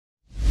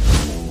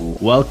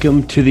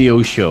Welcome to the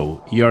O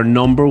Show, your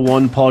number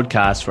one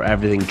podcast for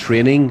everything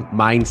training,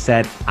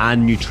 mindset,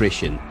 and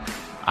nutrition.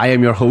 I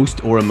am your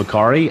host, Oren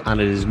McCarry, and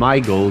it is my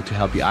goal to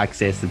help you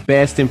access the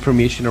best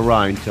information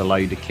around to allow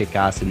you to kick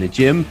ass in the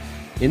gym,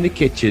 in the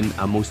kitchen,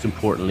 and most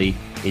importantly,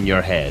 in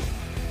your head.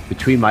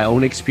 Between my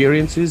own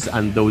experiences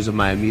and those of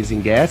my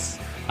amazing guests,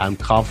 I'm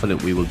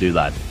confident we will do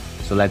that.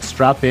 So let's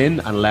strap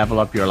in and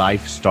level up your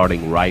life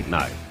starting right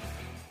now.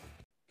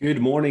 Good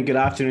morning, good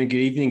afternoon, good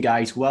evening,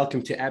 guys.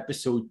 Welcome to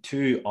episode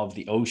 2 of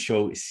the O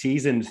Show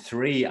season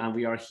 3. And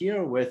we are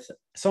here with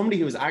somebody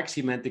who was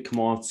actually meant to come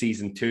on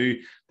season 2.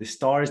 The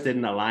stars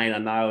didn't align.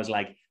 And now I was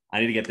like, I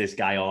need to get this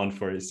guy on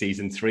for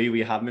season 3.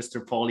 We have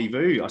Mr.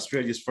 Paulie,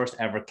 Australia's first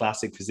ever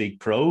classic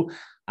physique pro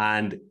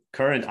and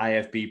current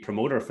IFB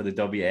promoter for the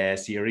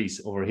WAS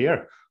series over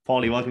here.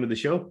 Paulie, welcome to the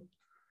show.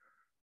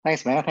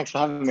 Thanks, man. Thanks for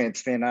having me.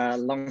 It's been a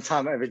long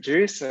time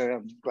overdue, so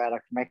I'm glad I can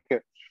make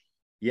it.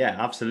 Yeah,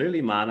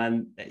 absolutely, man.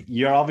 And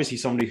you're obviously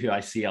somebody who I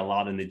see a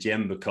lot in the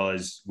gym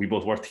because we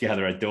both work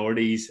together at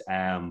Doherty's.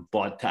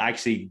 But to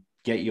actually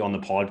get you on the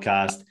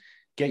podcast,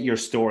 get your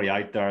story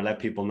out there, let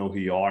people know who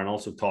you are, and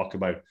also talk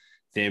about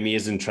the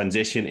amazing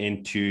transition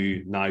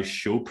into now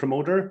show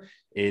promoter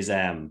is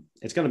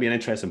it's going to be an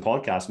interesting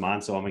podcast,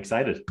 man. So I'm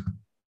excited.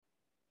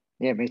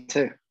 Yeah, me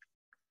too.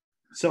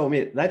 So,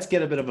 mate, let's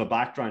get a bit of a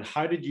background.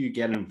 How did you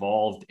get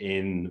involved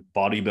in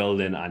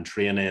bodybuilding and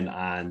training?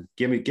 And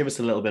give us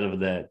a little bit of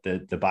the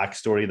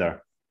backstory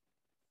there.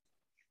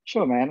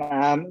 Sure,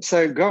 man.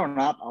 So growing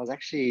up, I was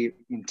actually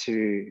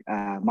into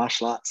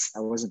martial arts. I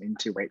wasn't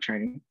into weight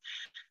training.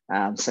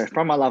 So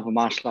from my love of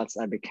martial arts,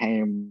 I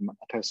became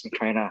a personal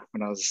trainer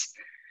when I was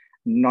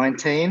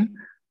 19.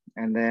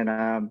 And then,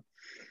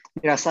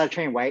 I started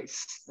training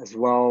weights as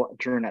well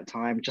during that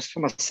time, just for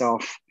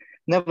myself.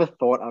 Never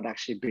thought I'd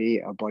actually be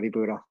a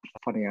bodybuilder,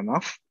 funny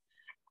enough.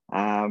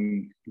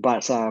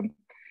 But I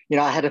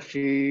had a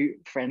few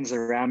friends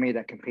around me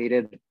that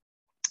competed,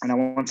 and I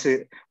went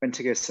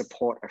to go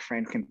support a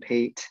friend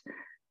compete.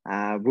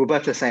 We were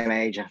both the same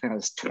age. I think I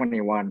was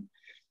 21.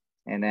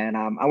 And then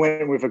I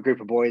went with a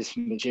group of boys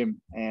from the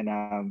gym, and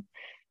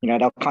they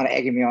were kind of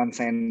egging me on,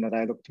 saying that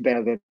I looked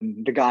better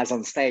than the guys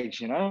on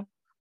stage, And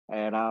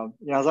I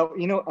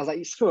was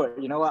like, screw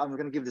it. You know what? I'm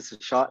going to give this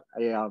a shot.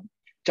 I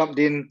jumped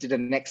in to the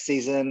next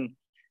season.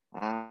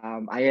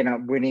 I ended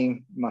up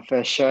winning my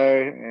first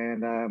show,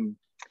 and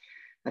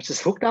I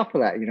just hooked up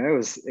with that.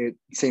 It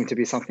seemed to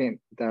be something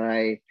that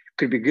I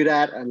could be good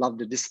at. I love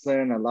the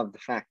discipline. I love the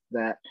fact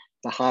that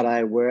the harder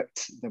I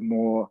worked, the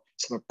more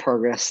sort of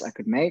progress I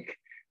could make.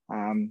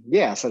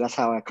 So that's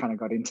how I kind of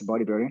got into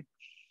bodybuilding.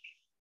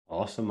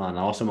 Awesome, man.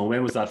 Awesome. And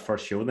when was that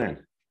first show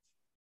then?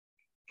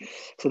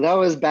 So that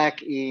was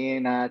back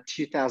in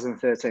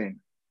 2013.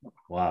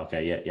 Wow.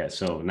 Okay. Yeah.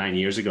 So 9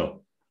 years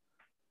ago.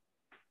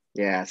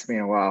 Yeah, it's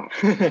been a while.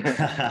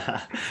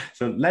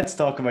 So let's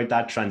talk about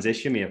that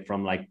transition, mate,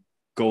 from like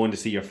going to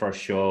see your first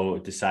show,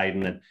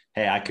 deciding that,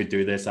 hey, I could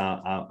do this.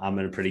 I'm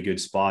in a pretty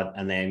good spot.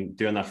 And then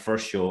doing that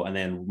first show and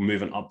then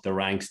moving up the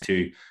ranks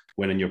to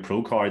winning your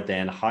pro card.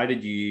 Then how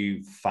did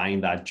you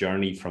find that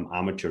journey from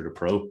amateur to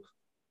pro?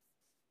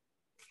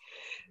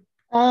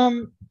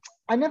 I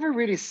never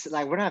really,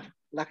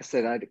 like I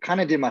said, I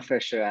kind of did my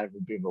first show out of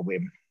a bit of a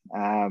whim.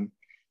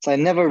 So I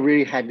never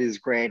really had these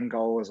grand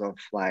goals of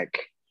like,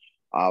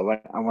 I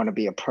want to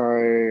be a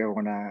pro, I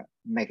want to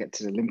make it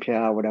to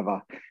Olympia,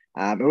 whatever.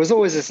 It was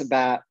always just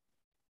about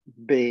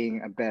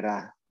being a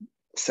better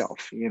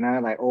self,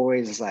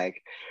 always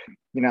like,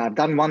 I've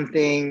done one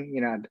thing,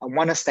 I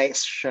won a state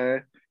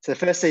show. So the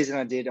first season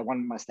I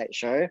won my state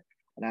show,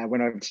 and I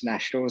went over to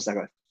nationals. I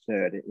got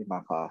third in my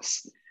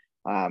class.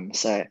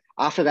 So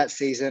after that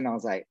season, I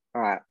was like,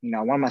 all right,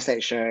 I won my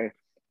state show.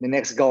 The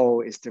next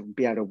goal is to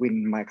be able to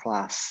win my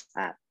class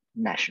at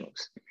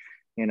nationals.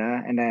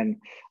 And then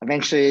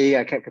eventually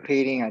I kept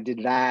competing. I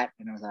did that,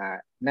 and I was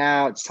like,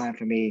 now it's time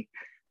for me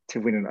to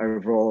win an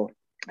overall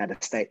at a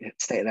state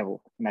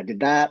level. And I did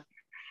that.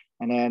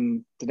 And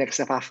then the next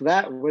step after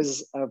that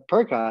was a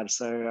pro card.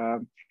 So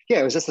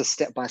it was just a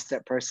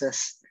step-by-step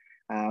process.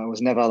 It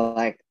was never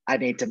like, I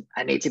need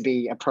to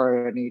be a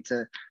pro, I need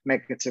to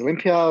make it to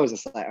Olympia. I was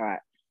just like, all right,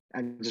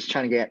 I'm just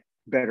trying to get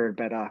better and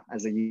better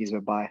as the years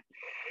went by.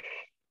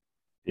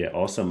 Yeah,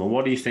 awesome. And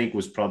what do you think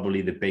was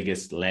probably the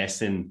biggest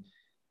lesson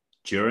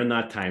during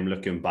that time,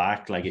 looking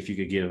back? Like if you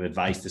could give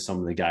advice to some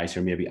of the guys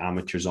who are maybe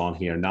amateurs on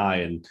here now,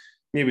 and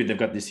maybe they've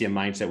got the same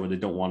mindset where they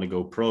don't want to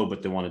go pro,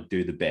 but they want to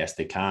do the best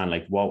they can.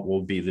 Like what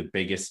will be the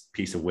biggest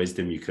piece of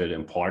wisdom you could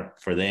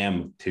impart for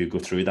them to go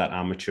through that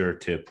amateur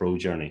to pro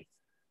journey?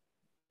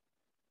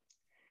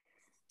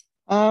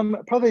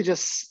 Probably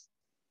just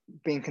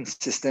being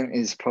consistent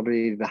is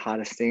probably the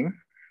hardest thing.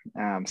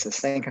 So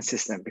staying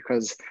consistent,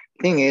 because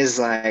the thing is,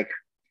 like,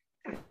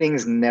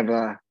 things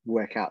never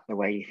work out the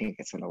way you think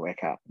it's going to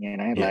work out.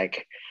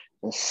 Like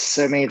there's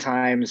so many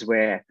times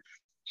where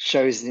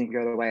shows didn't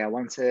go the way I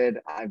wanted.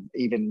 I've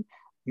even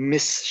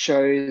missed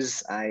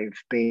shows. I've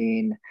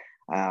been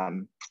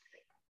not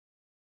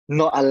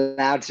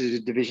allowed to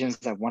do divisions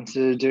I wanted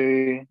to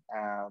do.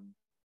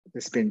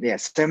 there's been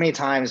so many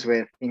times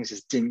where things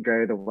just didn't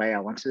go the way I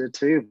wanted it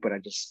to, but I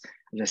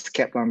just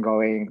kept on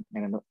going,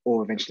 and it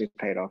all eventually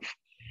paid off.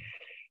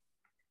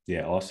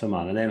 Yeah, awesome,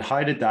 man. And then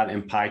how did that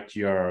impact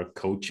your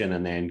coaching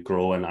and then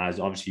growing? As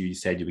obviously you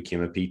said you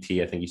became a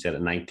PT, I think you said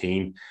at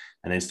 19,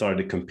 and then started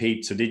to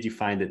compete. So did you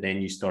find that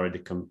then you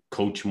started to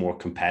coach more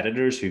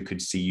competitors who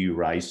could see you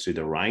rise through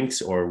the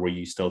ranks, or were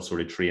you still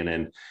sort of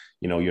training,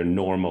 your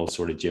normal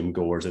sort of gym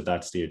goers at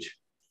that stage?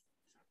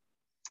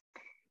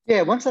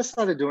 Yeah, once I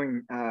started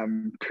doing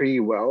pretty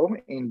well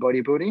in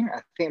bodybuilding,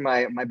 I think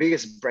my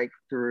biggest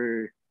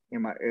breakthrough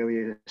in my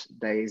earliest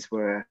days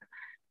were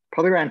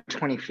probably around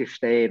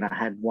 2015. I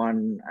had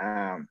won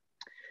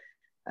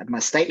at my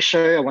state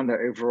show. I won the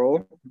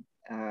overall,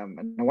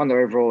 and I won the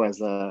overall as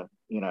a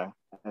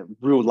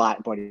real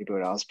light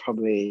bodybuilder. I was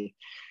probably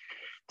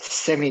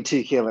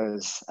 72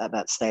 kilos at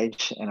that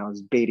stage, and I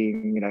was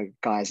beating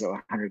guys that were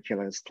 100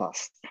 kilos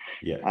plus.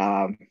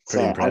 Yeah, so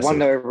impressive. I won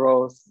the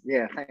overalls.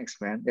 Yeah, thanks,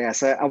 man. Yeah,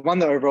 so I won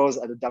the overalls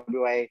at the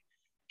WA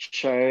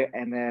show,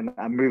 and then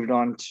I moved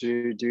on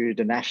to do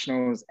the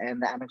nationals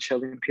and the amateur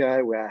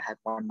Olympia, where I had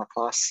won my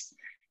class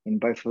in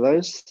both of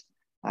those.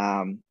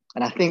 And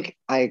I think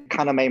I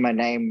kind of made my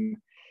name,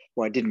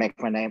 or I did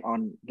make my name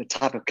on the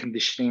type of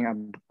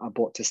conditioning I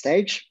brought to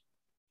stage.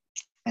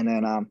 And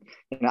then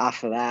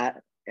after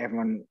that,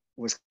 everyone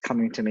was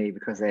coming to me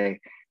because they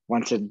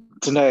wanted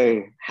to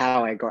know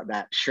how I got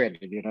that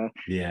shredded,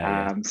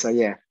 Yeah. So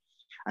yeah,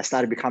 I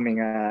started becoming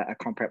a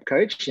comp prep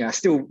coach. I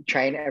still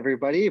train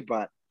everybody,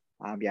 but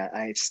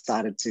I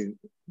started to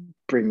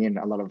bring in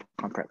a lot of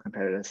comp prep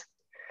competitors.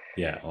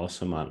 Yeah,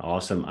 awesome, man.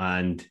 Awesome.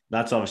 And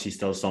that's obviously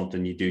still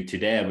something you do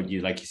today, but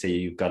like you say,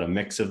 you've got a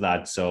mix of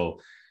that. So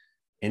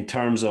in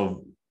terms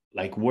of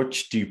like,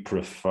 which do you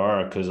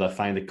prefer? Because I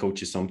find that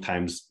coaches,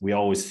 sometimes we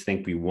always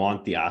think we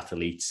want the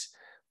athletes,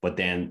 but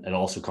then it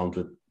also comes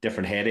with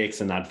different headaches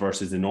and that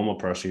versus the normal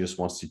person who just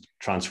wants to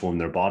transform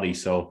their body.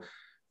 So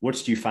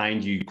which do you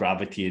find you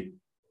gravitate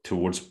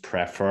towards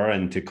prefer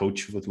and to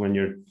coach with when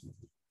you're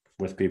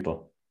with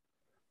people?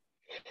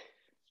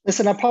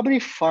 Listen, I probably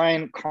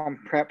find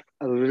comp prep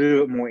a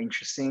little more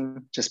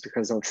interesting just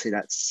because obviously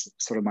that's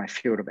sort of my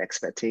field of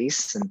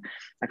expertise. And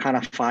I kind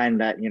of find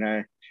that,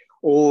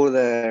 all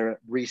the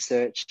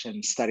research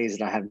and studies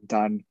that I have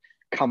done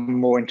come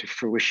more into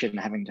fruition,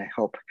 having to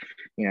help,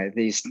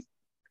 these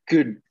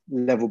good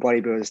level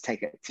bodybuilders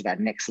take it to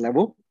that next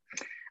level.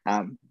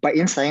 But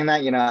in saying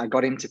that, I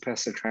got into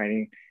personal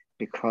training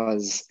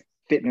because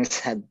fitness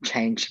had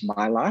changed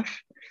my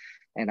life,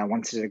 and I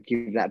wanted to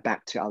give that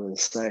back to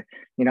others. So,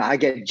 I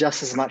get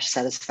just as much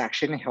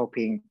satisfaction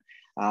helping,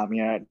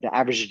 the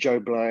average Joe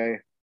Blow,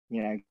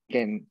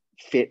 getting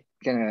fit,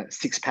 getting a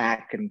six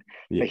pack, and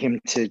for him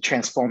to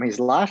transform his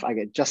life, I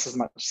get just as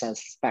much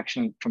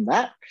satisfaction from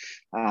that.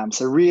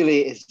 So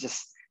really it's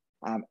just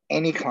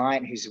any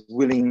client who's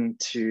willing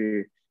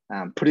to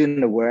put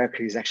in the work,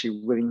 who's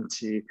actually willing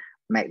to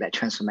make that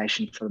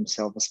transformation for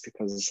themselves,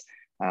 because,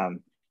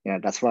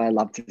 that's what I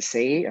love to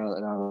see.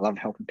 And I love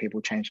helping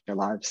people change their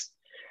lives.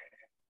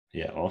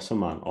 Yeah,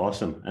 awesome, man.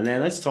 Awesome. And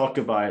then let's talk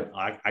about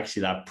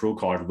actually that pro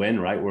card win,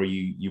 right? Where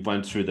you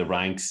went through the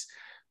ranks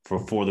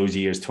for those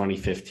years,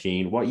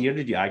 2015. What year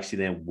did you actually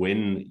then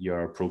win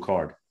your pro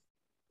card?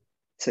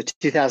 So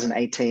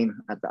 2018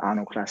 at the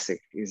Arnold Classic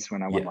is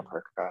when I won my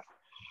pro card.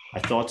 I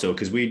thought so,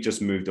 because we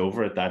just moved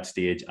over at that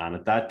stage. And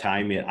at that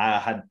time,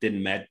 I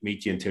didn't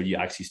meet you until you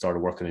actually started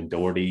working in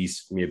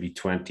Doherty's, maybe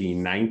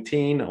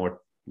 2019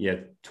 or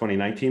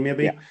 2019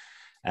 maybe.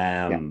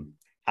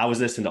 I was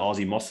listening to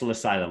Aussie Muscle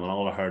Asylum, and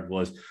all I heard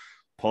was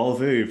Paul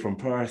Vu from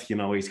Perth,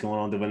 he's going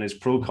on to win his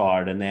pro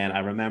card. And then I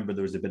remember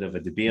there was a bit of a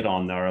debate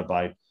on there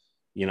about,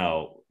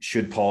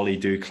 should Paulie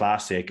do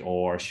classic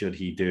or should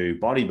he do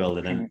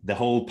bodybuilding? And the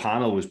whole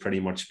panel was pretty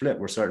much split,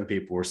 where certain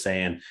people were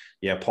saying,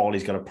 yeah,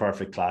 Paulie's got a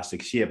perfect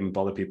classic shape, and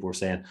other people were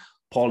saying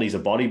Paulie's a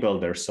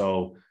bodybuilder.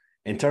 So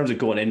in terms of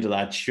going into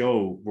that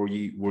show, were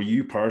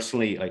you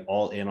personally like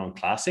all in on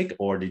classic,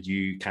 or did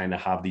you kind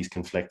of have these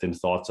conflicting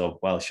thoughts of,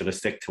 well, should I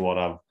stick to what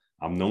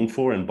I'm known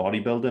for in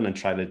bodybuilding and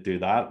try to do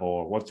that?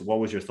 Or what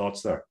was your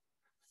thoughts there?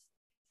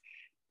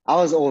 I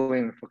was all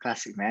in for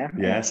classic, man.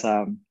 Yeah.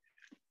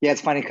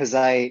 It's funny because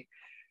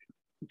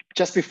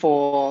just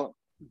before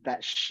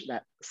that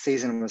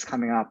season was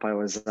coming up, I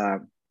was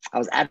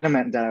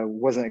adamant that I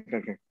wasn't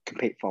going to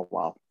compete for a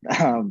while.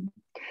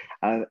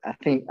 I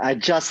think I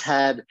just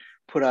had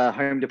put a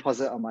home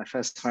deposit on my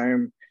first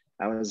home.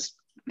 I was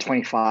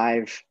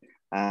 25.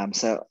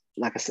 So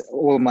like I said,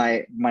 all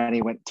my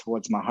money went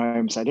towards my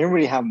home. So I didn't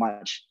really have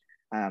much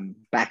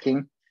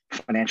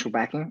financial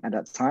backing at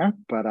that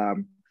time. But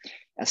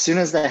as soon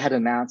as they had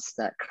announced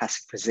that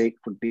Classic Physique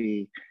would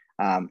be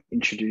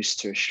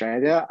introduced to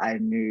Australia, I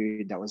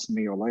knew that was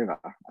me all over.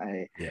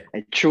 I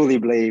truly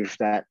believe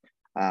that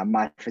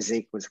my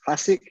physique was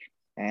classic,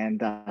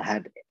 and I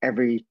had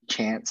every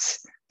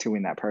chance to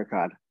win that pro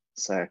card.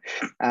 So,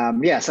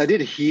 so I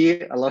did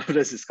hear a lot of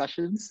those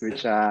discussions,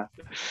 which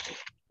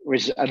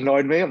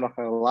annoyed me. I'm not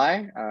going to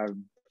lie.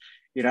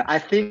 I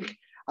think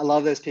a lot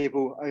of those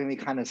people only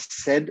kind of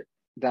said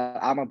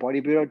that I'm a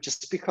bodybuilder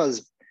just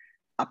because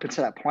up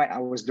until that point I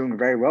was doing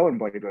very well in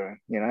bodybuilding.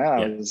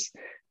 I was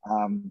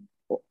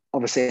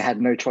obviously I had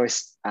no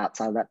choice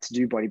outside of that to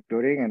do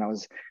bodybuilding, and I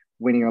was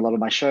winning a lot of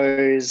my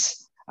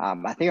shows.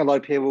 I think a lot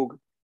of people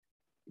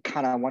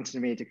kind of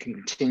wanted me to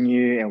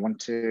continue and want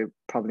to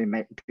probably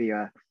be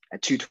a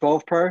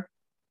 212 pro.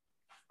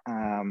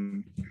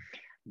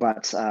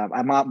 But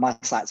my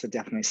sights were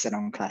definitely set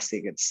on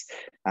classic. It's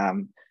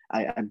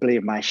I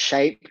believe my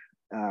shape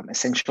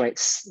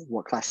accentuates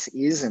what classic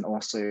is, and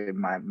also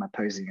my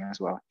posing as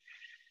well.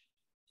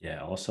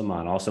 Yeah, awesome,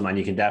 man. Awesome. And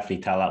you can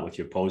definitely tell that with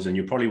your posing.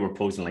 You probably were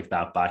posing like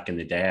that back in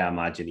the day, I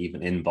imagine,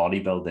 even in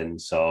bodybuilding.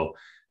 So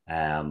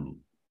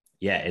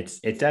yeah, it's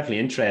definitely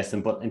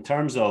interesting. But in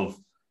terms of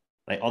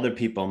like other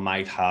people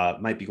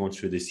might be going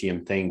through the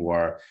same thing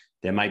where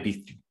they might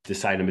be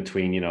deciding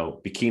between,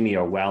 bikini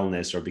or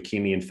wellness, or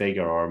bikini and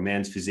figure, or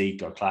men's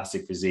physique or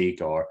classic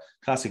physique, or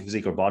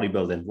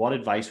bodybuilding. What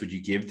advice would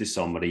you give to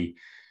somebody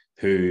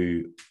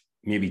who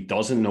maybe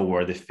doesn't know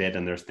where they fit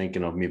and they're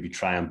thinking of maybe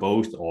trying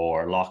both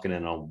or locking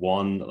in on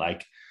one?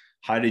 Like,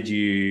 what would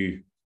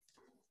you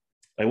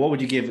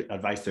give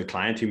advice to a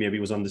client who maybe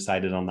was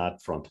undecided on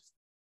that front?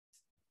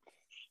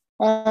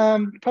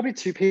 Probably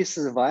two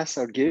pieces of advice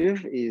I'd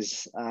give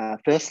is,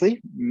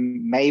 firstly,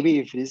 maybe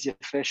if it is your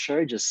first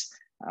show, just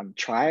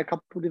try a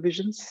couple of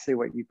divisions, see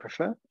what you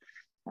prefer.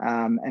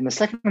 And the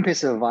second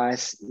piece of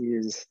advice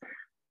is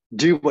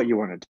do what you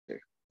want to do.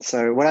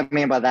 So what I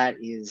mean by that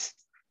is,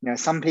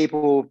 some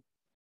people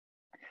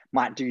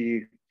might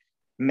do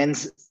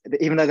men's,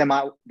 even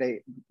though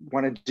they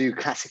want to do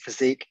classic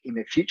physique in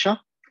the future,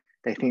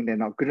 they think they're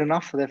not good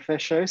enough for their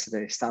first show, so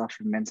they start off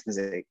in men's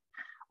physique.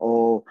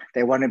 Or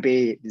they want to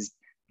be this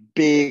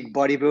big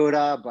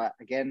bodybuilder, but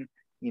again,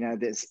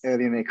 this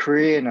early in their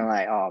career, and they're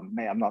like, oh,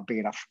 man, I'm not big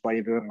enough for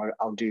bodybuilding.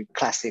 I'll do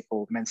classic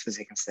or men's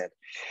physique instead.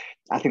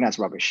 I think that's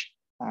rubbish.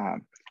 I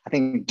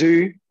think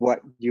do what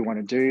you want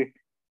to do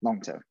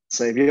long term.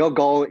 So if your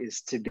goal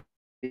is to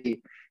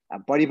be a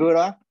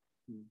bodybuilder,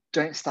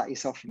 don't start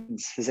yourself in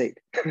physique,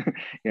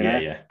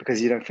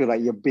 because you don't feel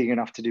like you're big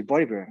enough to do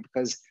bodybuilding.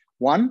 Because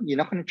one, you're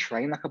not going to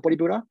train like a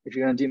bodybuilder if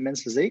you're going to do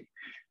men's physique.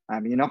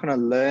 You're not going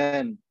to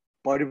learn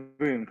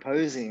bodybuilding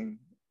posing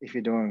if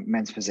you're doing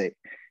men's physique.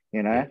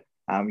 You don't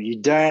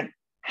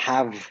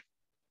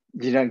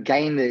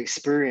gain the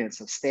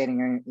experience of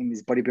standing in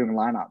these bodybuilding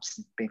lineups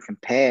and being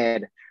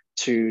compared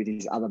to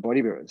these other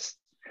bodybuilders.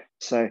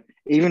 So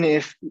even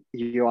if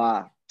you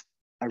are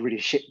a really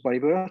shit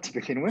bodybuilder to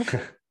begin with,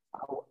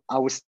 I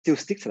would still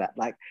stick to that.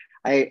 Like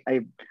I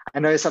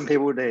know some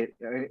people,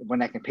 when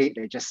they compete,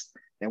 they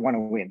want to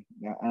win.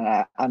 And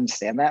I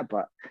understand that,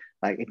 but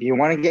like if you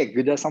want to get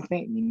good at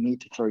something, you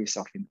need to throw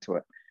yourself into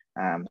it.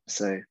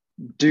 So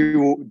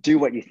do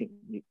what you think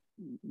you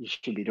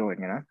should be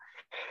doing.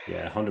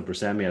 Yeah,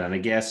 100%, man. And I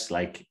guess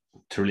like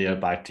to relate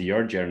back to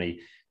your journey,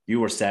 you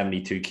were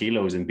 72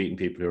 kilos and beating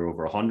people who are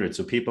over 100.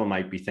 So people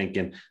might be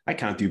thinking, I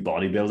can't do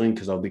bodybuilding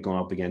because I'll be going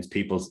up against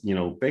people,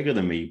 bigger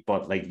than me.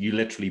 But like you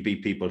literally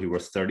beat people who were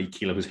 30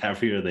 kilos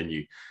heavier than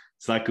you.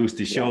 So that goes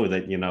to show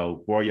that,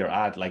 where you're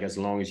at, like as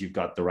long as you've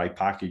got the right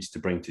package to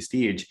bring to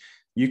stage,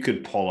 you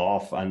could pull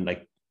off and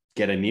like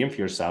get a name for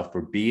yourself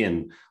for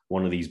being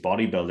one of these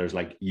bodybuilders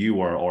like you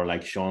were, or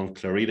like Sean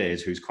Clarita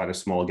is, who's quite a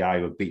small guy,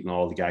 but beating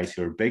all the guys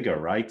who are bigger,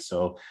 right?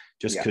 So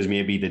just because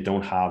maybe they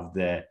don't have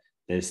the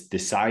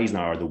size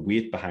now or the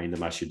weight behind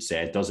them, I should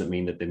say, it doesn't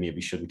mean that they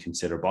maybe shouldn't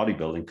consider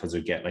bodybuilding, because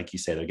like you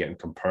said, they're getting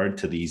compared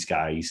to these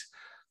guys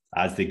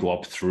as they go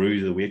up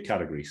through the weight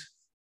categories.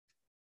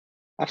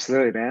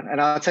 Absolutely, man.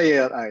 And I'll tell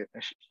you a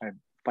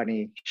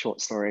funny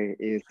short story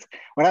is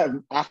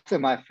after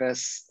my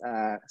first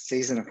couple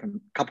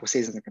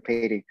seasons of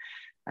competing,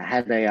 I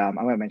had I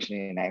won't mention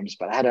any names,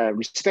 but I had a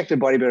respected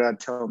bodybuilder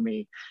tell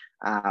me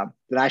that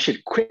I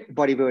should quit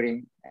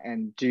bodybuilding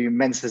and do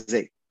men's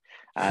physique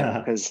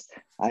because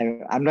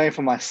I'm known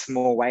for my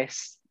small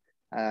waist.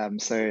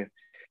 So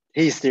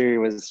his theory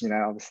was,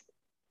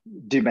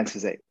 do men's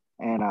physique.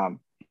 And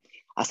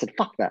I said,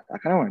 fuck that.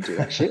 Like, I don't want to do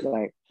that shit.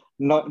 Like,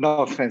 no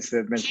offense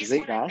to men's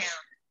physique guys.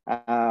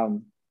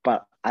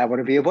 But I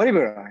want to be a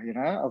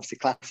bodybuilder, obviously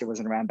classic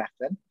wasn't around back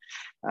then.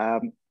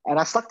 And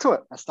I stuck to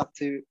it. I stuck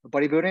to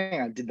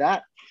bodybuilding. I did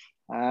that.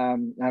 I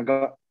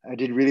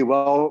did really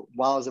well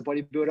while I was a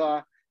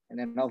bodybuilder. And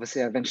then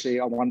obviously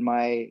eventually I won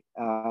my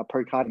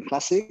pro card in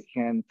classic.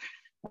 And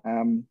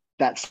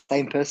that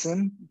same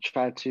person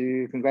tried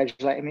to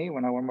congratulate me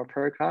when I won my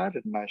pro card,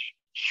 and I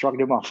shrugged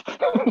him off.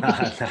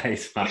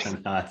 Nice,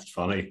 man. That's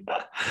funny.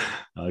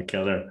 Oh,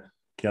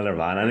 killer,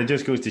 man. And it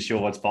just goes to show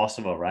what's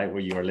possible, right?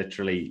 Where you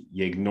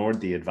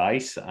ignored the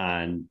advice,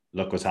 and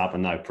look what's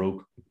happened now.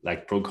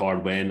 Pro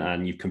card win,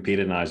 and you've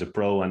competed now as a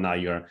pro, and now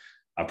you're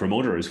a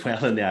promoter as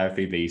well in the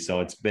IFBB.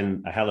 So it's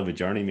been a hell of a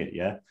journey, mate.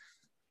 Yeah.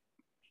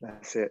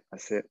 That's it.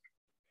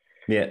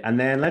 Yeah. And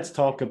then let's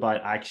talk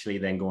about actually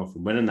then going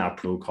from winning that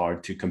pro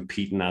card to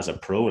competing as a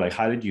pro. Like,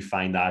 how did you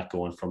find that,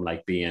 going from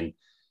like being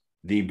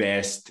the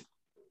best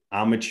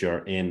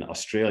amateur in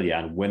Australia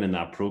and winning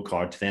that pro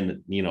card to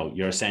then,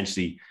 you're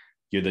essentially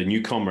you're the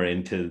newcomer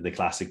into the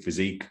classic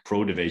physique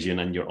pro division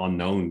and you're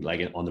unknown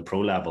like on the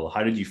pro level.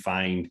 How did you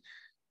find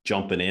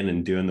jumping in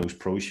and doing those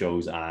pro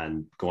shows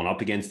and going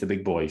up against the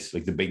big boys,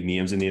 like the big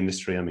names in the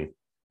industry? I mean,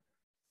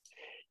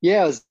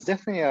 yeah, it was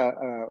definitely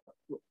a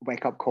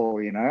wake up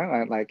call, you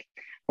know, like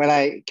when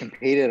I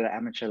competed at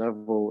amateur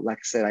level, like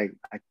I said,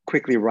 I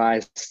quickly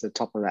rise to the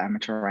top of the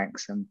amateur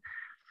ranks. And,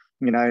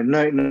 you know,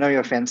 no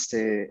offense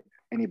to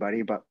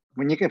anybody, but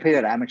when you compete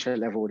at amateur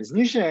level, there's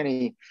usually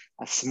only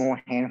a small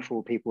handful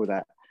of people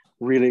that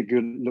really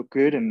look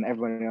good, and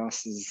everyone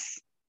else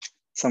is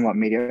somewhat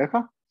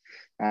mediocre.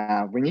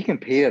 When you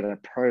compete at a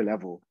pro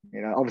level,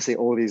 you know, obviously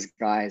all these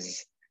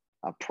guys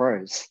are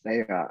pros.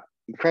 They are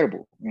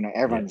incredible. You know,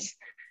 everyone's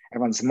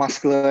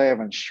muscular,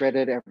 everyone's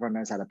shredded, everyone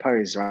knows how to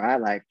pose, right?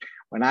 Like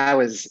when I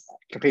was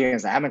competing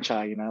as an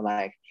amateur, you know,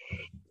 like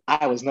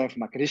I was known for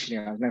my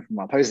conditioning, I was known for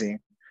my posing,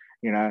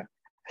 you know.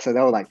 So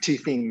there were like two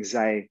things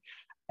I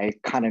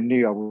kind of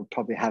knew I would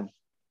probably have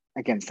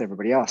against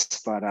everybody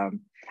else. But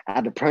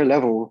at the pro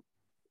level,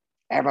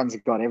 everyone's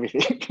got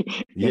everything.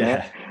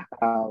 yeah.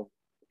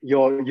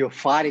 You're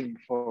fighting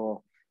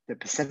for the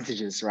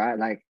percentages, right?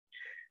 Like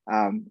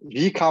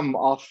if you come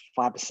off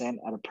 5%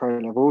 at a pro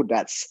level,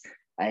 that's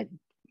a,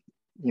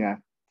 you know,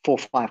 4 or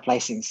 5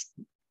 placings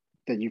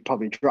that you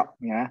probably drop.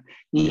 You know,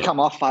 you come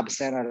off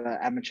 5% at an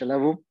amateur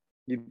level,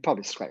 you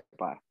probably scrape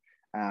by.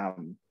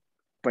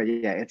 But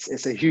yeah,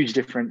 it's a huge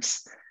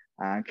difference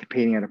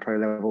competing at a pro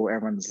level.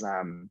 Everyone's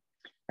on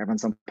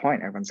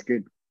point. Everyone's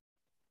good.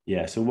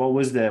 Yeah. So what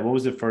was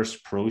the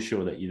first pro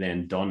show that you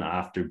then done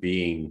after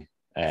being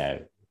a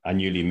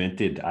newly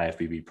minted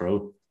IFBB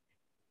pro?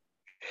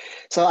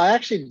 So I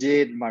actually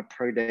did my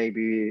pro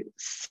debut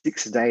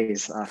 6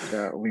 days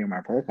after winning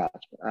my pro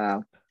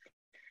card.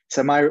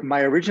 So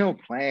my original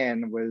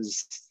plan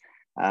was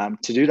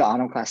to do the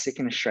Arnold Classic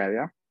in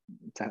Australia,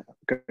 to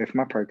go for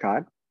my pro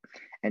card.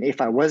 And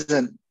if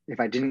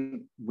I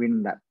didn't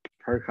win that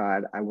pro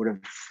card, I would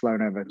have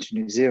flown over to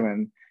New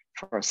Zealand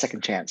for a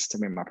second chance to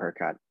win my pro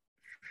card.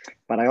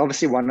 But I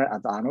obviously won it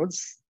at the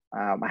Arnold's.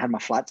 I had my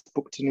flights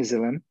booked to New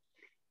Zealand.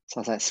 So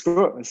I was like,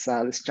 screw it,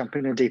 let's jump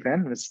in the deep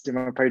end. Let's do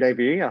my pro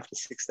debut after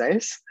 6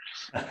 days.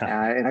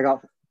 And I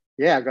got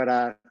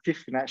a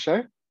 5th in that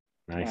show.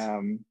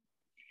 Nice.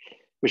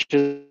 Which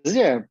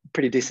is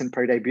pretty decent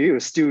pro debut. It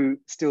was still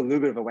a little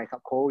bit of a wake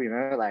up call, you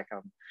know, like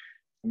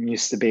I'm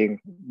used to being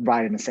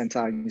right in the center.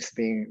 I'm used to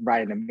being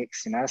right in the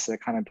mix, you know, so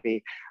kind of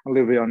be a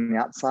little bit on the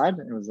outside.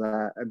 It was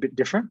a bit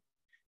different.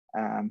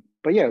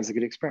 But yeah, it was a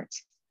good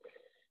experience.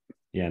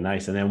 Yeah,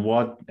 nice. And then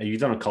what, you've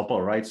done a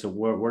couple, right? So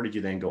where did you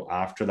then go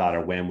after that,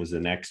 or when was the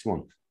next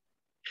one?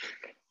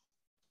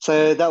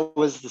 So that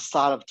was the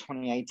start of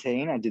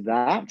 2018. I did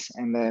that.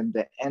 And then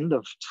the end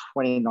of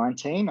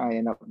 2019, I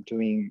ended up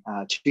doing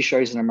 2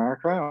 shows in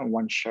America and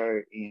 1 show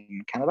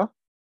in Canada.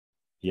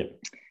 Yep.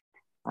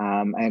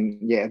 And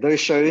yeah, those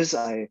shows,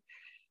 I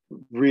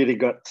really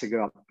got to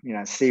go up, you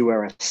know, see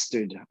where I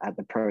stood at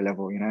the pro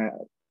level. You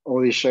know,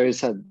 all these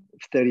shows had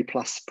 30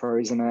 plus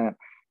pros in it.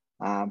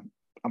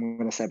 I'm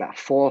going to say about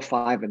 4 or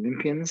 5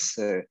 Olympians.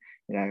 So,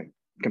 you know,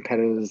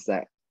 competitors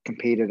that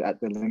competed at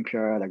the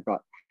Olympia that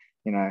got,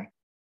 you know,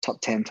 top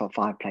 10, top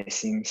 5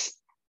 placings.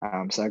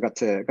 So I got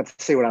to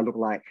see what I look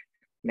like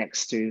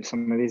next to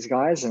some of these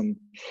guys. And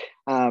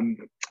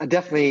I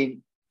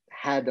definitely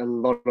had a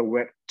lot of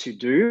work to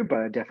do, but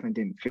I definitely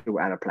didn't feel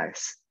out of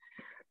place.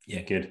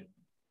 Yeah, good.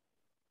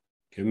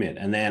 Good, man.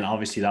 And then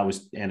obviously that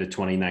was end of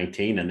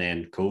 2019 and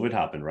then COVID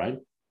happened, right?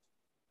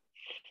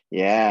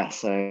 Yeah,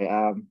 so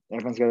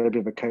everyone's got a bit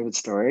of a COVID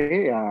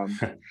story.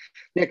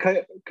 Yeah,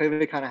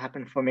 COVID kind of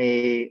happened for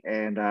me,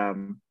 and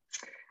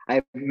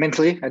I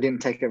didn't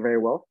take it very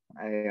well.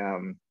 I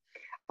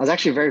was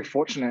actually very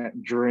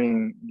fortunate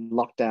during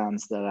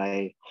lockdowns that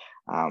I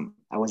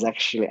was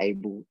actually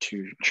able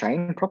to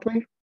train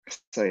properly.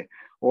 So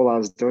all I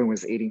was doing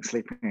was eating,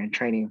 sleeping, and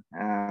training,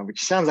 which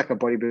sounds like a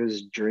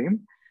bodybuilder's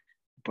dream,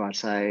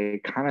 but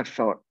I kind of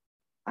felt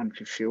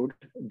unfulfilled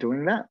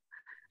doing that.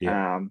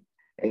 Yeah.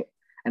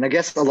 And I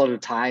guess a lot of the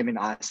time in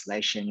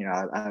isolation, you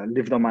know, I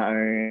lived on my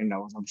own. I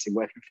was obviously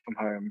working from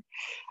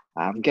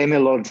home. Gave me a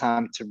lot of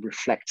time to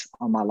reflect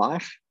on my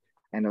life.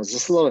 And there was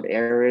just a lot of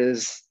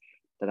areas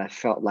that I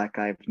felt like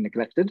I've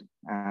neglected.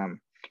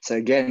 So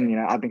again, you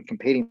know, I've been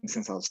competing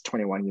since I was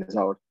 21 years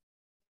old.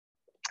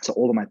 So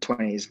all of my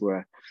 20s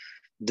were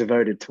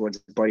devoted towards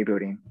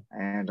bodybuilding.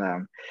 And,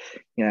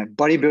 you know,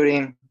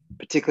 bodybuilding,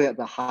 particularly at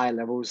the high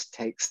levels,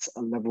 takes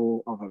a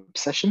level of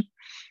obsession.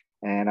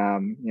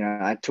 And, you know,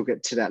 I took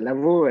it to that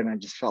level, and I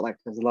just felt like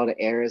there's a lot of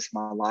areas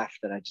in my life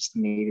that I just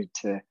needed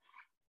to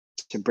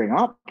bring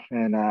up.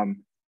 And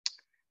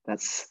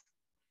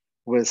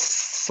was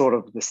sort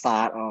of the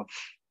start of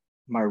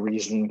my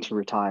reasoning to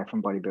retire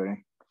from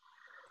bodybuilding.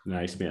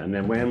 Nice, man. And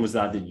then when was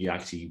that you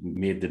actually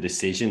made the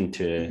decision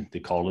to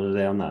call it a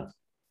day on that?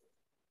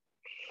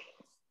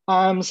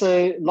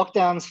 So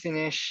lockdowns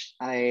finished.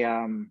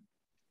 You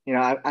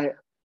know,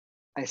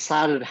 I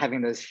started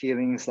having those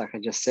feelings, like I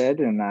just said,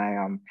 and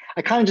I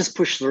kind of just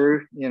pushed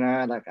through. You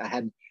know, like I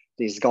had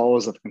these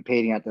goals of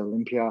competing at the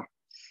Olympia,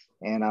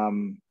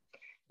 and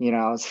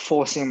I was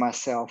forcing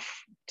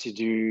myself to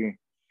do,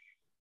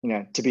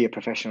 to be a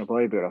professional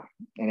bodybuilder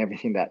and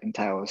everything that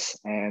entails.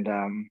 And,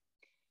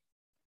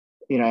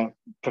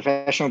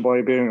 professional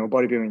bodybuilding or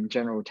bodybuilding in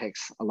general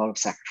takes a lot of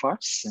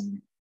sacrifice.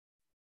 And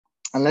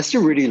unless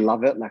you really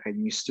love it like I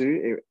used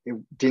to, it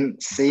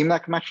didn't seem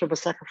like much of a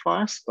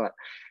sacrifice. But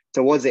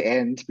towards the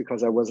end,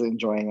 because I wasn't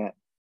enjoying it,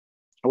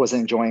 I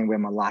wasn't enjoying where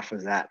my life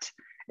was at,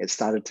 it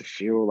started to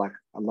feel like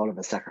a lot of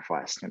a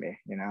sacrifice to me.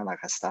 Like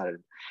I started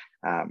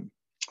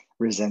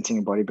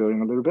resenting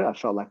bodybuilding a little bit. I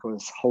felt like I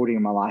was holding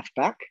my life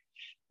back.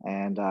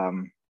 And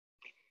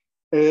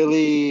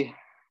early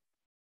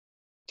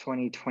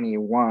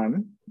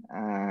 2021,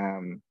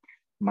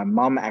 my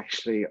mum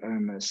actually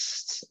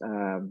almost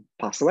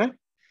passed away.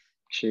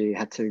 She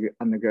had to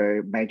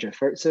undergo major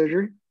throat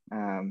surgery.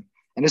 And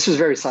this was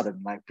very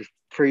sudden. Like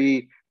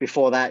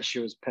before that, she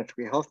was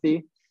perfectly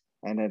healthy.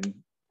 And then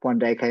one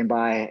day came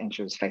by and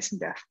she was facing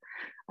death.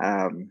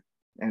 And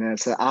then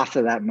so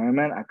after that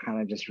moment, I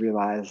kind of just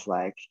realized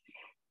like,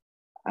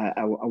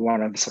 I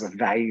want to sort of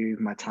value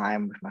my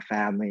time with my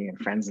family and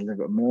friends a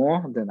little bit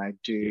more than I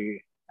do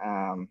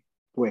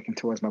working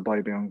towards my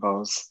bodybuilding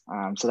goals.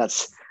 So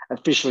that's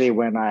officially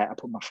when I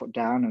put my foot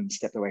down and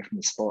stepped away from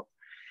the sport.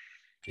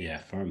 Yeah,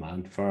 fair,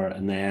 man. Fair.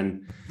 And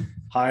then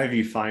how have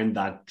you found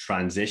that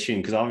transition?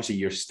 Because obviously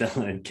you're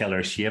still in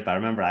killer shape. I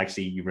remember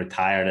actually you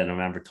retired, and I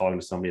remember talking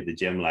to somebody at the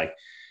gym like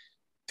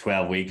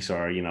 12 weeks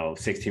or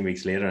 16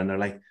 weeks later, and they're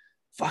like,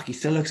 fuck, he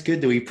still looks good,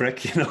 the wee prick,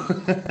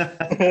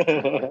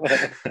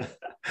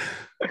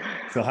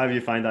 So how have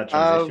you find that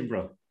transition,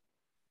 bro?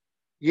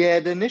 Yeah,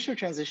 the initial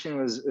transition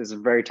was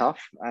very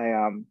tough.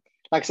 Like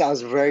I said, I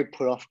was very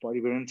put off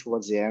bodybuilding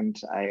towards the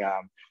end.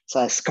 So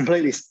I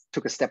completely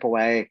took a step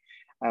away.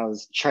 I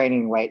was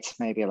training weights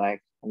maybe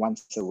like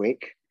once a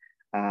week.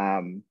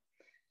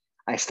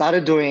 I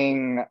started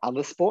doing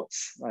other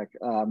sports like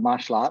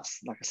martial arts.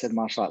 Like I said,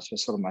 martial arts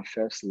was sort of my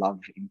first love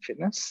in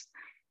fitness.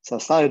 So I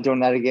started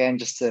doing that again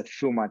just to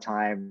fill my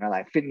time.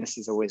 Like fitness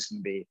is always going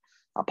to be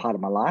a part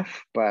of my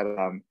life, but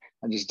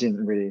I just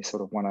didn't really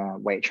sort of want to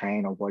weight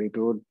train or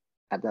bodybuild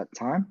at that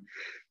time.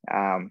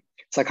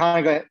 So I kind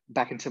of got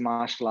back into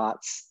martial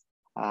arts.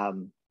 My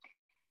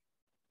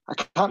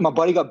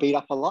body got beat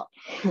up a lot.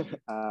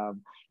 I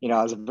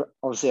was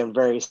obviously a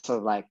very sort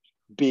of like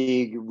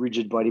big,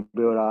 rigid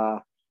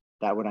bodybuilder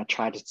that when I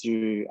tried to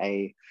do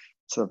a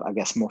sort of, I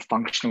guess, more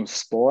functional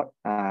sport,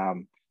 my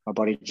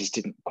body just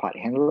didn't quite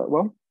handle it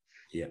well.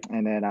 Yeah.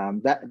 And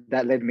then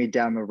that led me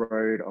down the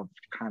road of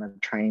kind of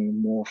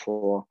training more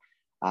for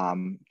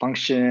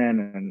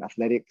function and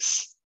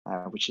athletics,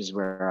 which is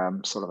where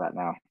I'm sort of at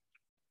now.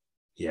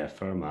 Yeah,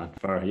 fair, man.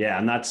 Fair. Yeah,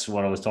 and that's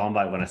what I was talking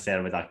about when I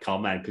said with that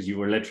comment, because you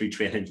were literally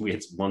training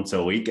weights once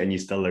a week and you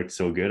still looked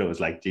so good. It was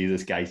like,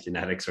 Jesus, guys,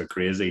 genetics are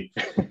crazy.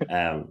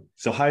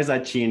 So how's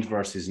that changed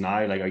versus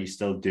now? Like, are you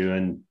still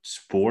doing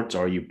sports,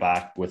 or are you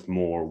back with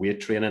more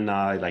weight training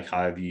now? Like,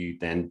 how have you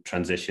then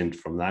transitioned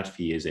from that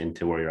phase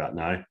into where you're at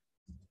now?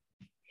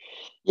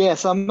 Yeah,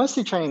 so I'm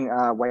mostly training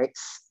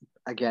weights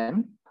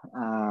again.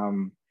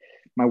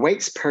 My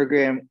weights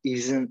program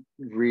isn't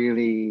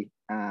really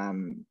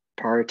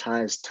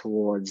prioritized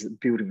towards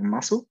building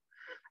muscle.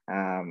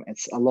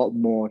 It's a lot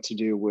more to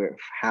do with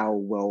how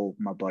well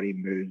my body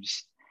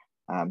moves.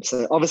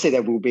 So obviously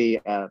there will be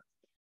a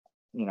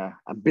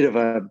bit of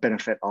a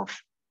benefit of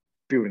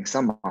building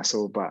some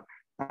muscle, but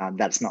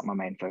that's not my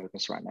main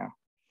focus right now.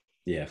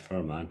 Yeah,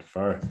 fair, man,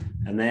 fair.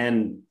 And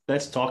then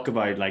let's talk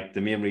about like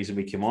the main reason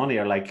we came on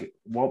here. Like,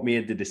 what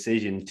made the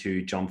decision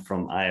to jump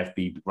from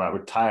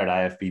retired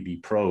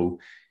IFBB pro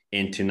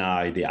into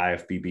now the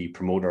IFBB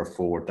promoter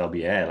for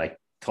WA? Like,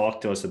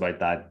 talk to us about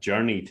that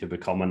journey to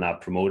becoming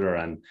that promoter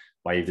and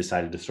why you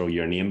decided to throw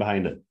your name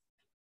behind it.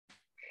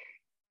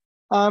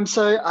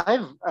 So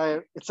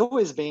it's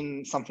always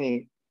been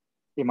something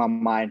in my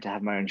mind to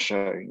have my own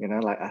show.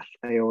 Like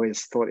I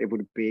always thought it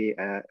would be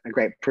a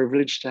great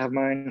privilege to have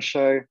my own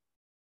show.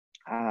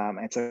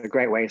 It's a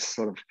great way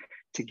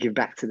to give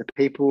back to the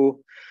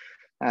people.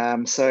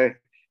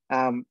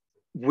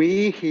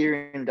 We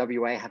here in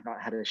WA have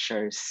not had a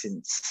show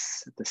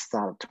since the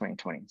start of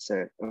 2020,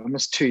 so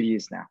almost 2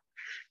 years now.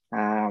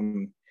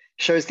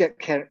 Shows kept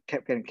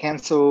getting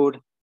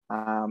cancelled,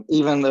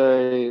 even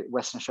though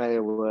Western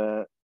Australia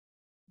were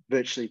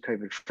virtually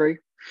COVID free.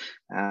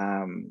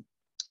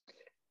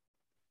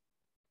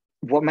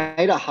 What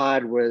made it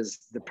hard was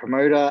the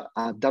promoter,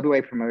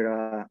 WA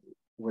promoter,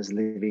 was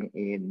living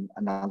in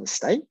another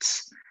state,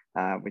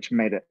 which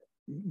made it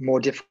more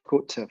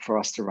difficult for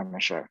us to run a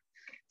show.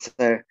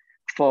 So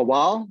for a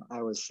while,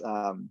 I was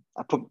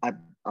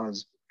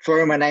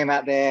throwing my name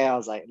out there. I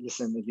was like,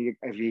 listen,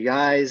 if you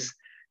guys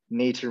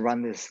need to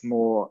run this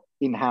more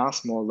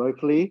in-house, more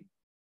locally,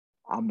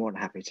 I'm more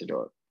than happy to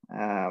do it.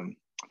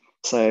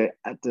 So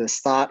at the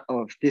start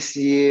of this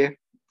year,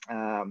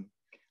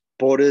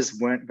 borders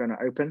weren't going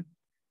to open.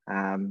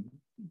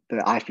 The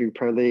IFU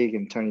Pro League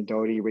and Tony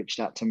Doherty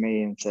reached out to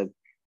me and said,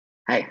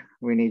 hey,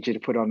 we need you to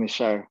put on this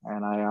show.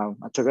 And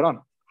I took it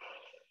on.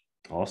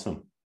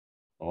 Awesome.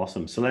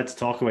 Awesome. So let's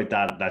talk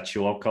about that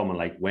show upcoming.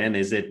 Like, when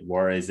is it?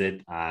 Where is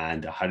it?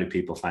 And how do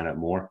people find out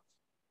more?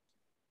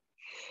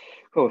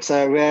 Cool.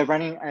 So we're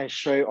running a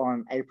show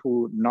on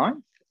April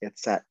 9th.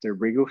 It's at the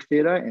Regal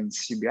Theatre in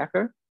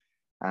Subiaco.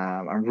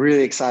 I'm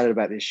really excited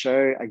about this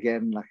show.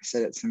 Again, like I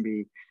said, it's going to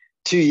be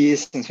 2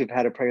 years since we've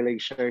had a Pro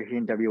League show here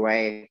in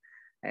WA.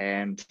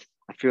 And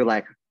I feel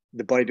like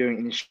the bodybuilding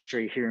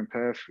industry here in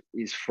Perth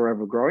is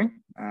forever growing.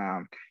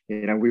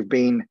 We've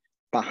been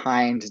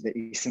behind the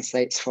Eastern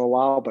States for a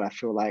while, but I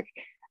feel like,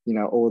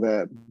 all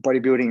the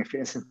bodybuilding and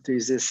fitness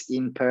enthusiasts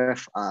in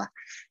Perth are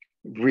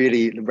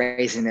really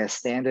raising their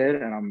standard.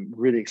 And I'm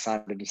really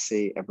excited to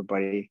see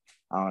everybody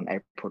on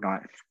April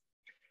 9th.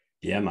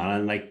 Yeah, man.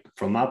 And like,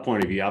 from that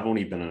point of view, I've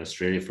only been in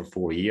Australia for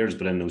 4 years,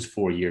 but in those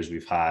 4 years,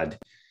 we've had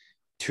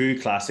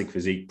 2 classic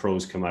physique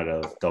pros come out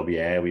of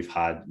WA. We've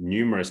had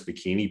numerous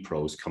bikini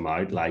pros come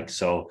out. Like,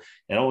 so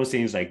it always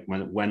seems like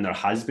when there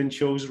has been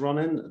shows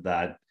running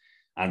that,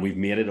 and we've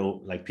made it,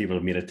 like people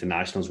have made it to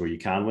nationals where you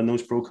can win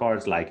those pro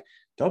cards, like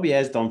WA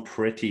has done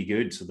pretty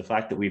good. So the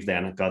fact that we've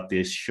then got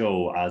this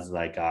show as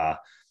like a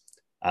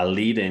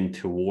lead in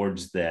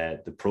towards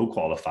the pro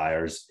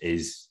qualifiers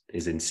is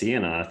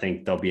insane. And I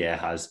think WA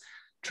has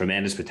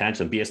tremendous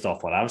potential. And based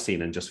off what I've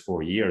seen in just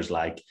 4 years,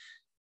 like,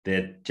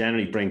 they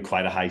generally bring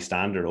quite a high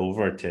standard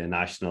over to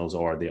nationals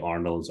or the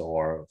Arnolds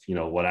or,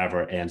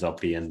 whatever ends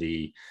up being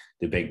the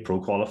big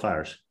pro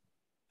qualifiers.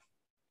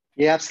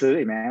 Yeah,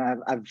 absolutely,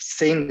 man. I've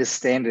seen the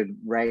standard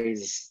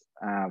raise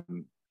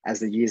as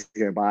the years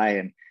go by,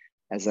 and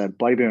as a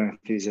bodybuilding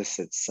enthusiast,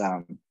 it's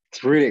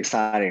really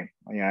exciting.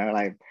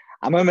 Like,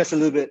 I'm almost a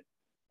little bit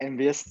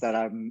envious that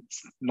I'm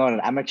not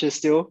an amateur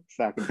still,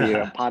 so I can be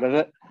a part of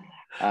it.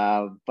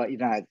 But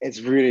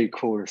it's really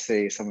cool to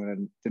see some of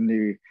the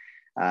new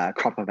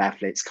crop of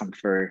athletes come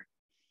through.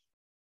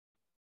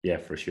 Yeah,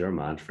 for sure,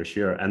 man, for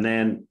sure. And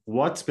then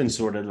what's been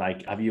sort of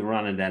like, have you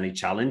run into any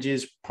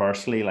challenges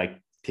personally, like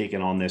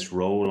taking on this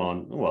role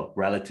on, well,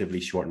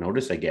 relatively short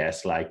notice, I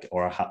guess, like,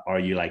 or are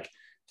you like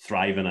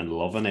thriving and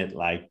loving it,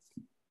 like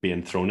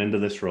being thrown into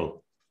this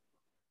role?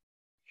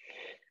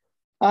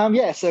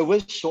 Yeah, so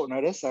with short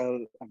notice,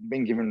 I've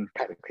been given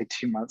practically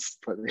 2 months to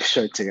put this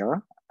show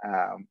together,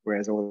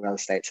 whereas all the other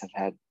states have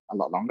had a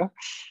lot longer.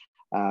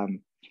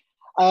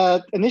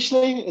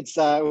 Initially, it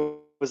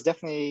was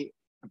definitely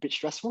a bit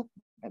stressful.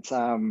 It's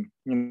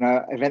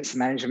events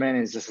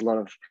management is just a lot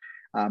of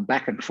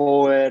back and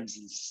forwards,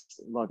 it's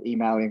a lot of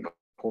emailing,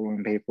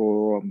 calling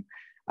people.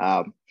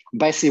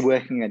 Basically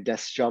working a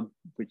desk job,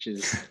 which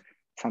is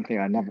something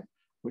I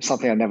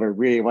never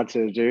really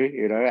wanted to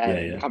do.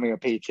 And becoming a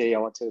PT, I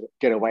want to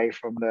get away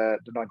from the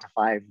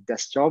 9-to-5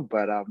 desk job.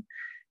 But I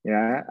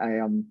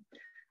am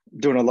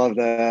doing a lot of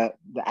the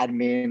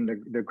admin,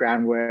 the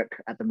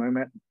groundwork at the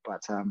moment.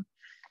 But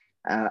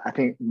I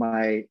think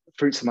my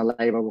fruits of my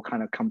labor will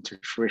kind of come to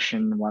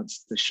fruition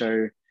once the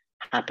show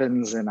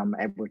happens and I'm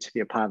able to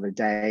be a part of the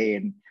day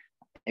and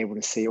able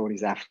to see all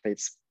these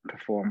athletes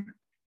perform.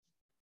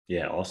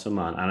 Yeah, awesome,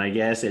 man. And I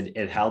guess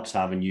it helps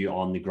having you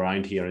on the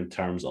ground here in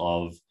terms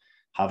of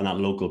having that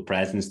local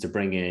presence to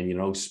bring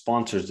in,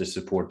 sponsors to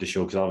support the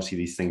show, because obviously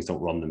these things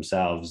don't run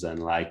themselves. And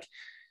like,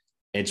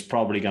 it's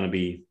probably going to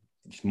be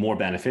more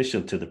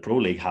beneficial to the Pro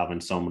League having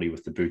somebody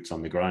with the boots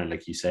on the ground,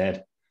 like you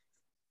said.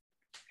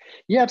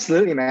 Yeah,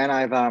 absolutely,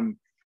 man.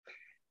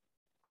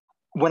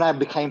 When I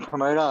became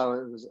promoter, I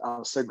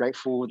was so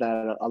grateful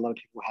that a lot of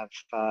people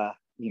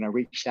have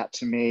reached out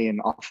to me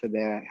and offered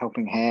their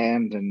helping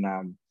hand, and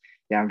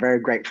I'm very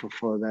grateful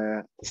for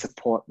the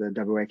support the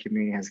WA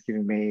community has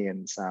given me,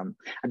 and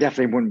I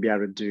definitely wouldn't be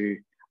able to do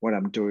what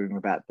I'm doing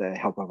without the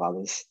help of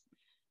others.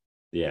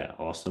 Yeah,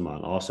 awesome, man.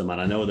 Awesome, man.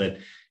 I know that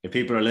if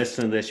people are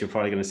listening to this, you're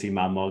probably going to see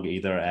my mug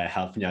either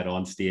helping you out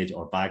on stage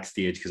or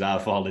backstage, because I'll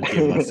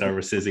volunteer my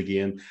services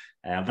again.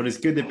 But it's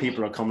good that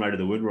people are coming out of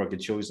the woodwork.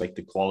 It shows like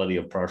the quality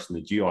of person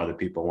that you are, that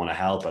people want to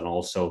help. And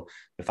also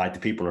the fact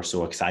that people are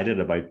so excited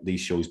about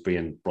these shows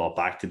being brought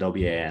back to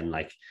WA and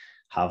like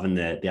having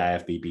the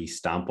IFBB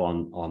stamp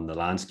on the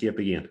landscape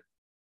again.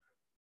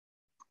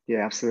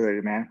 Yeah,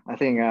 absolutely, man. I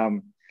think,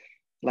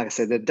 like I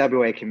said, the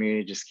WA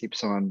community just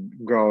keeps on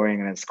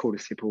growing, and it's cool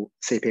to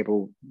see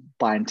people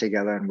bind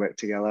together and work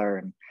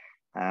together.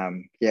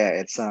 And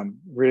it's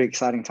really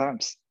exciting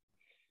times.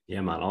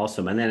 Yeah, man.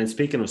 Awesome. And then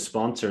speaking of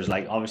sponsors,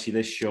 like obviously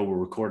this show we're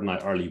recording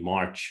out early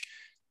March,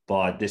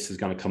 but this is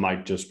going to come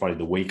out just probably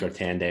the week or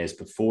 10 days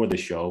before the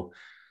show.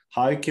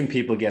 How can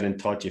people get in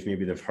touch if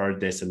maybe they've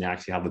heard this and they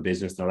actually have a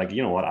business? They're like,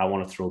 you know what, I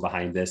want to throw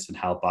behind this and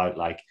help out.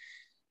 Like,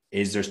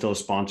 is there still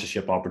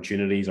sponsorship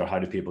opportunities, or how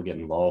do people get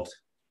involved?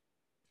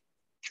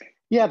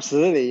 Yeah,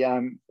 absolutely.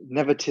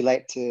 Never too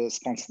late to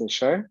sponsor the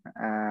show.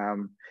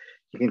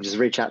 You can just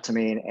reach out to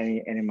me in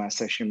any of my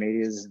social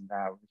medias, and we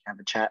can have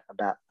a chat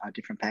about our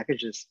different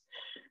packages.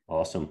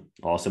 Awesome.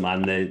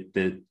 And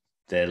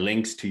the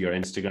links to your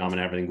Instagram and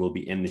everything will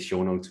be in the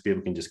show notes.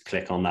 People can just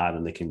click on that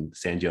and they can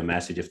send you a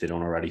message if they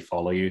don't already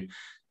follow you.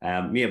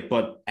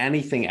 But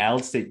anything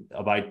else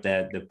about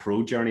the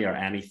pro journey, or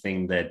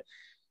anything that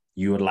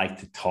you would like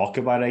to talk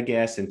about, I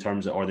guess, in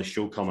terms of, or the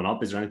show coming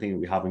up? Is there anything that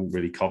we haven't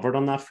really covered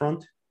on that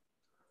front?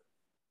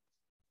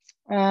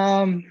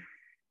 Not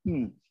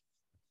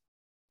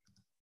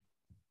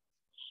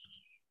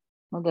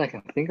that I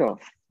can think of.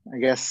 I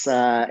guess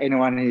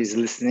anyone who's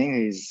listening,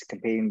 who's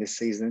competing this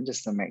season,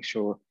 just to make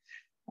sure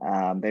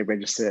they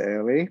register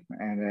early,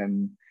 and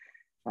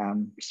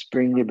then just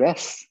bring your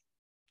best.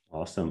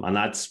 Awesome. And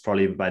that's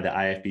probably by the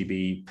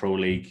IFBB Pro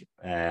League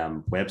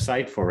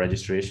website for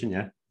registration,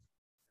 yeah?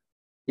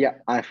 Yeah,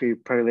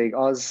 IFBB Pro League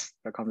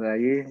Oz.com.au.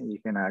 You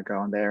can go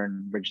on there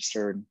and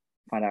register and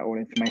find out all the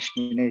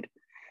information you need.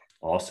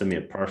 Awesome,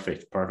 mate.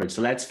 Perfect.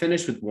 So let's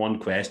finish with one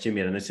question,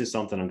 mate. And this is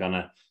something I'm going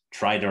to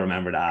try to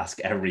remember to ask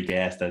every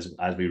guest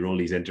as we roll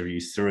these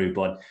interviews through.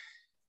 But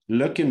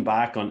looking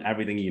back on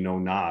everything you know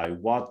now,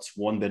 what's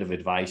one bit of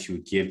advice you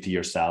would give to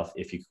yourself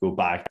if you could go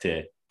back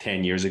to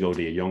 10 years ago,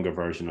 to a younger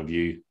version of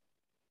you?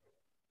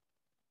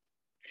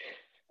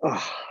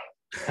 Oh,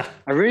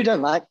 I really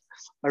don't like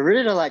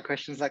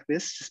questions like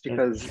this, just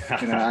because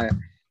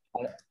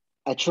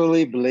I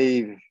truly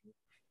believe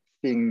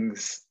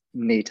things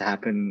need to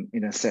happen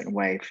in a certain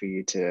way for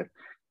you to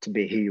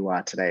be who you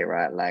are today,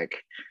 right? Like,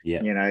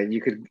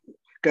 you could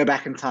go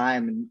back in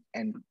time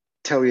and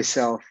tell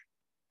yourself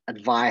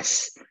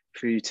advice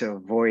for you to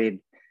avoid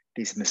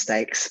these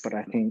mistakes. But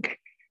I think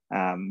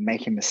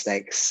making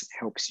mistakes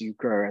helps you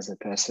grow as a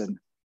person.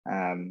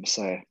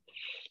 So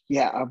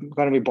yeah, I'm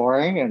going to be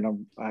boring,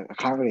 and I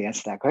can't really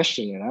answer that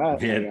question,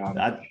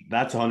 Yeah,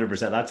 that's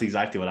 100%. That's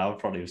exactly what I would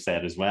probably have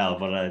said as well.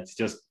 But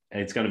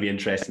it's going to be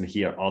interesting to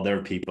hear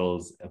other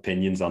people's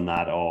opinions on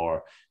that,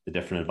 or the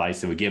different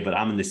advice they would give. But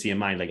I'm in the same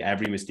mind. Like,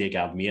 every mistake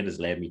I've made has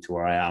led me to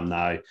where I am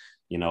now.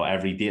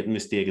 Every dating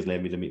mistake has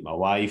led me to meet my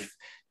wife.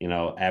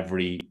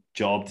 Every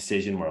job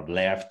decision where I've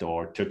left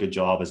or took a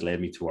job has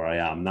led me to where I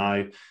am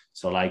now.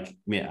 So, like,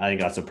 mate, I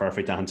think that's a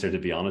perfect answer, to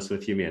be honest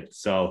with you, mate.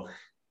 So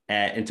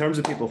in terms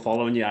of people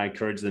following you, I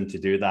encourage them to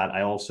do that.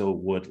 I also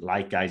would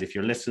like, guys, if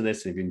you're listening to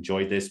this and if you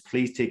enjoyed this,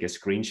 please take a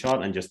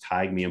screenshot and just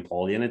tag me and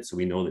Paulie in it, so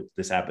we know that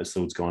this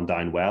episode's gone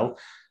down well.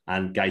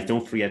 And guys,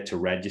 don't forget to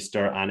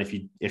register. And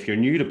if you're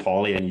new to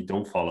Paulie and you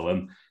don't follow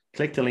him,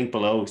 click the link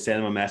below, send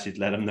him a message,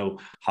 let him know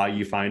how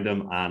you find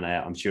him, and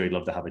I'm sure he'd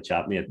love to have a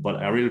chat, mate. But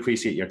I really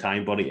appreciate your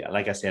time, buddy.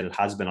 Like I said, it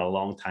has been a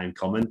long time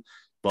coming,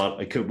 but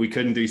we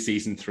couldn't do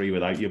season 3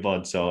 without you,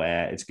 bud. So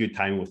it's good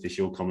time with the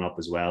show coming up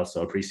as well.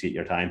 So I appreciate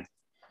your time.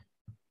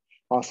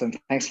 Awesome.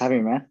 Thanks for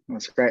having me, man. It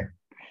was great.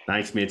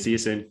 Thanks, mate. See you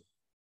soon.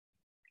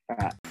 All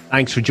right.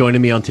 Thanks for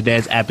joining me on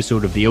today's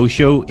episode of The O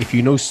Show. If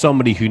you know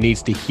somebody who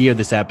needs to hear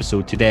this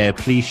episode today,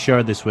 please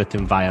share this with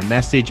them via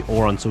message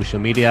or on social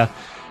media.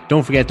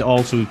 Don't forget to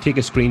also take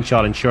a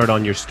screenshot and share it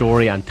on your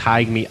story and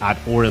tag me at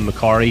Oren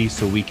McCarry,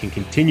 so we can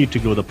continue to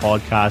grow the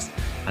podcast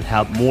and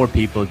help more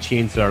people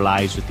change their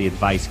lives with the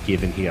advice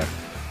given here.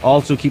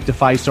 Also, keep the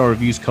 5-star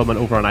reviews coming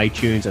over on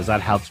iTunes, as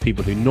that helps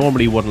people who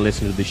normally wouldn't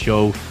listen to the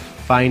show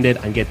find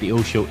it and get the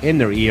O Show in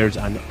their ears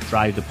and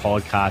drive the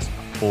podcast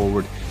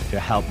forward to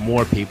help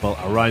more people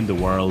around the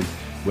world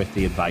with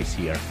the advice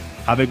here.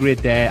 Have a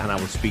great day, and I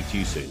will speak to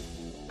you soon.